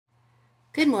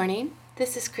Good morning.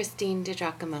 This is Christine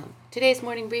DiGiacomo. Today's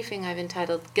morning briefing I've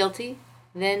entitled Guilty,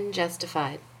 Then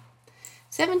Justified.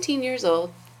 17 years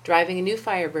old, driving a new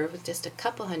Firebird with just a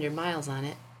couple hundred miles on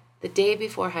it, the day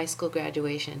before high school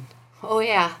graduation. Oh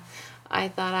yeah, I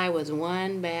thought I was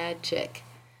one bad chick.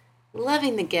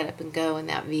 Loving the get up and go in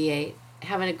that V8,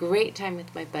 having a great time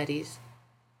with my buddies.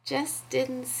 Just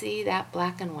didn't see that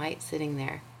black and white sitting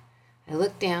there. I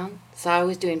looked down, saw I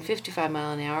was doing 55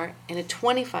 mile an hour in a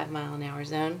 25 mile an hour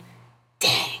zone.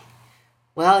 Dang!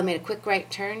 Well, I made a quick right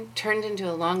turn, turned into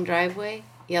a long driveway,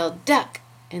 yelled duck,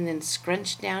 and then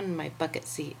scrunched down in my bucket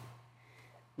seat.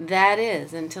 That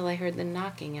is, until I heard the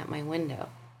knocking at my window.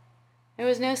 There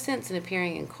was no sense in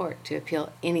appearing in court to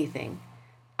appeal anything.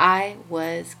 I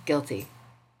was guilty.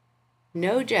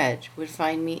 No judge would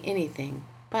find me anything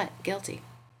but guilty.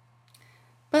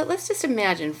 But let's just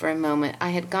imagine for a moment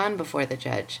I had gone before the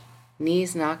judge,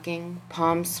 knees knocking,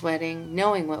 palms sweating,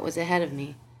 knowing what was ahead of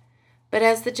me. But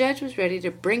as the judge was ready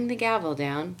to bring the gavel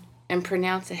down and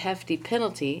pronounce a hefty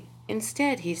penalty,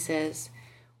 instead he says,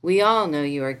 "We all know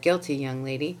you are guilty, young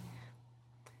lady,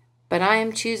 but I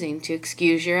am choosing to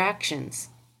excuse your actions.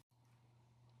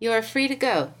 You are free to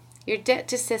go, your debt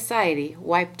to society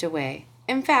wiped away.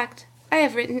 In fact, I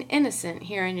have written innocent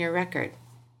here in your record."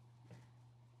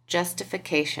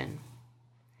 Justification.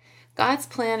 God's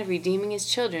plan of redeeming his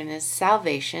children is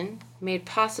salvation, made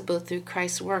possible through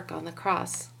Christ's work on the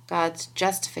cross, God's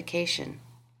justification.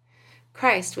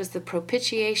 Christ was the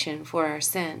propitiation for our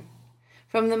sin.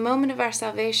 From the moment of our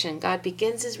salvation, God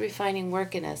begins his refining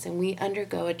work in us, and we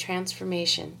undergo a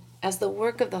transformation as the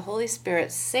work of the Holy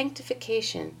Spirit's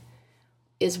sanctification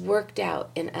is worked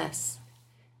out in us.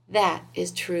 That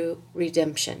is true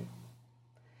redemption.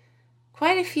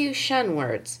 Quite a few shun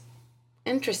words.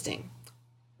 Interesting.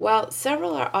 While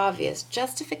several are obvious,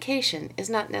 justification is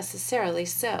not necessarily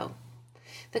so.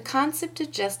 The concept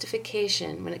of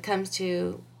justification, when it comes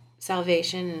to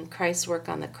salvation and Christ's work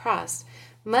on the cross,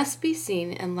 must be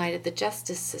seen in light of the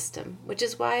justice system, which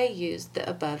is why I used the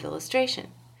above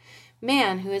illustration.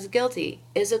 Man who is guilty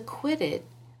is acquitted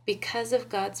because of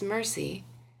God's mercy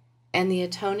and the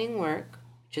atoning work,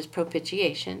 which is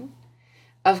propitiation,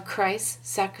 of Christ's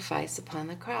sacrifice upon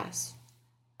the cross.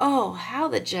 Oh, how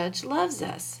the judge loves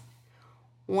us!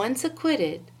 Once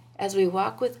acquitted, as we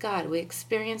walk with God, we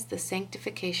experience the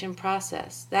sanctification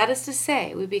process. That is to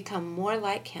say, we become more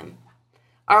like him.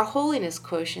 Our holiness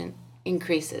quotient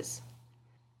increases.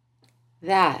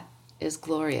 That is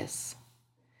glorious.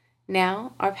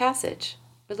 Now, our passage.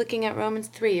 We're looking at Romans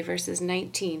 3, verses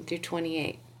 19 through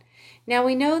 28. Now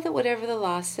we know that whatever the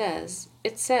law says,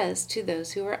 it says to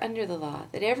those who are under the law,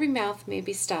 that every mouth may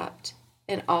be stopped,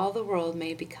 and all the world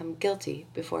may become guilty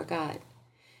before God.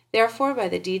 Therefore, by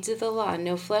the deeds of the law,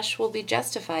 no flesh will be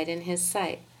justified in his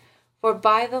sight, for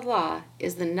by the law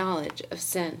is the knowledge of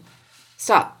sin.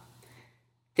 Stop.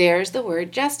 There's the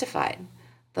word justified.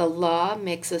 The law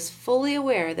makes us fully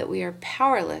aware that we are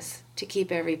powerless to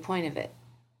keep every point of it.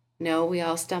 No, we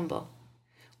all stumble.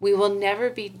 We will never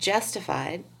be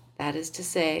justified, that is to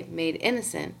say, made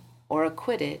innocent or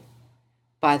acquitted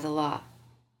by the law.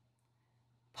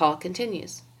 Paul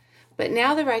continues, "But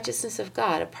now the righteousness of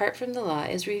God apart from the law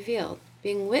is revealed,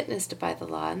 being witnessed by the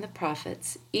law and the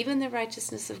prophets, even the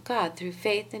righteousness of God through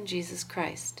faith in Jesus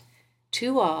Christ,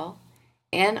 to all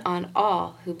and on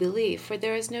all who believe, for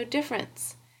there is no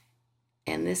difference."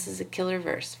 And this is a killer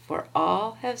verse, "For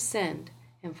all have sinned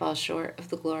and fall short of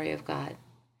the glory of God,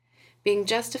 being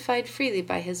justified freely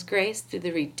by his grace through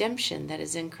the redemption that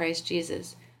is in Christ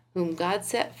Jesus, whom God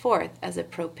set forth as a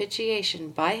propitiation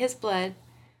by his blood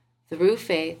through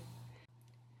faith,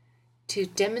 to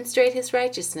demonstrate his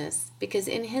righteousness, because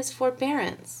in his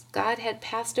forbearance God had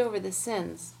passed over the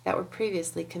sins that were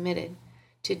previously committed,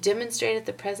 to demonstrate at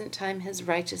the present time his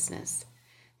righteousness,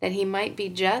 that he might be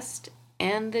just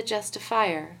and the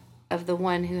justifier of the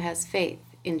one who has faith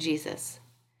in Jesus.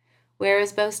 Where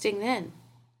is boasting then?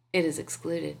 It is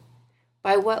excluded.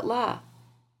 By what law?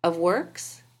 Of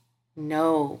works?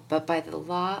 No, but by the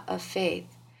law of faith.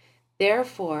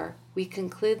 Therefore, we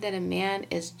conclude that a man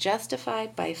is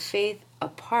justified by faith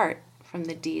apart from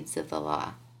the deeds of the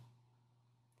law."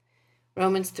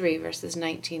 Romans 3, verses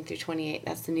 19 through 28.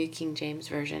 That's the New King James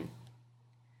Version.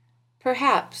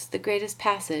 Perhaps the greatest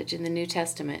passage in the New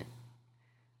Testament.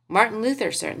 Martin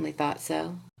Luther certainly thought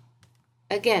so.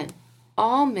 Again,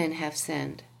 all men have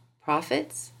sinned.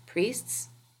 Prophets, priests,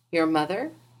 your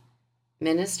mother,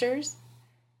 ministers.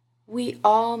 We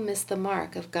all miss the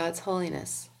mark of God's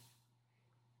holiness.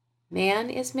 Man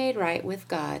is made right with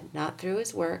God, not through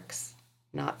his works,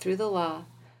 not through the law,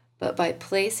 but by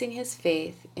placing his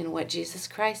faith in what Jesus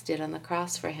Christ did on the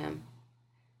cross for him.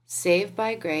 Saved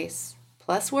by grace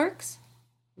plus works?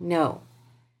 No.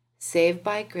 Saved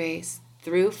by grace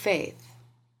through faith.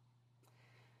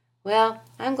 Well,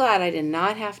 I'm glad I did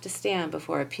not have to stand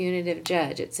before a punitive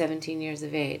judge at 17 years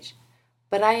of age,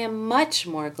 but I am much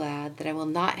more glad that I will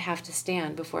not have to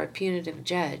stand before a punitive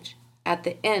judge at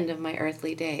the end of my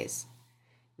earthly days.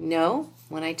 No,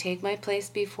 when I take my place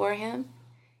before him,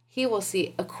 he will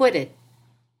see acquitted,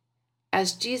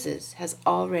 as Jesus has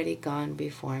already gone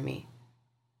before me.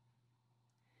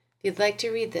 If you'd like to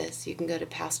read this, you can go to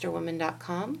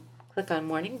pastorwoman.com, click on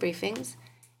Morning Briefings,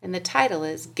 and the title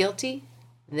is Guilty,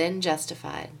 Then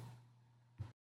Justified.